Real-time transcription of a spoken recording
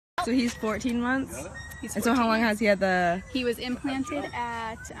So he's 14 months? He's 14 and so how long months. has he had the... He was implanted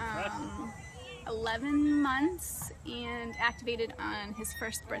at 11 months and activated on his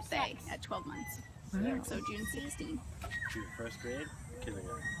first birthday at 12 months. Wow. So June 16. First grade?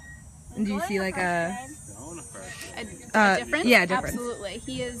 Kindergarten. And do you see like a... A difference? Yeah, difference. Absolutely.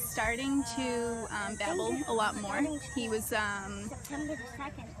 He is starting to babble a lot more. He was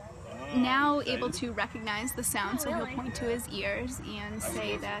now able to recognize the sound, so he'll point to his ears and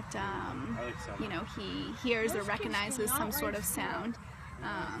say that you know, he hears or recognizes some sort of sound.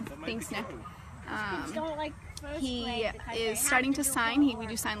 Thanks, Nick. He is starting to sign. We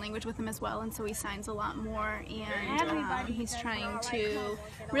do sign language with him as well, and so he signs a lot more, and he's trying to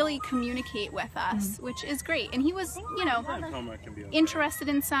really communicate with us, which is great. And he was, you know, interested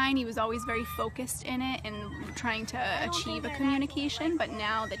in sign. He was always very focused in it and trying to achieve a communication, but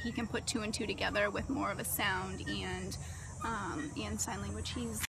now that he can put two and two together with more of a sound and sign language, he's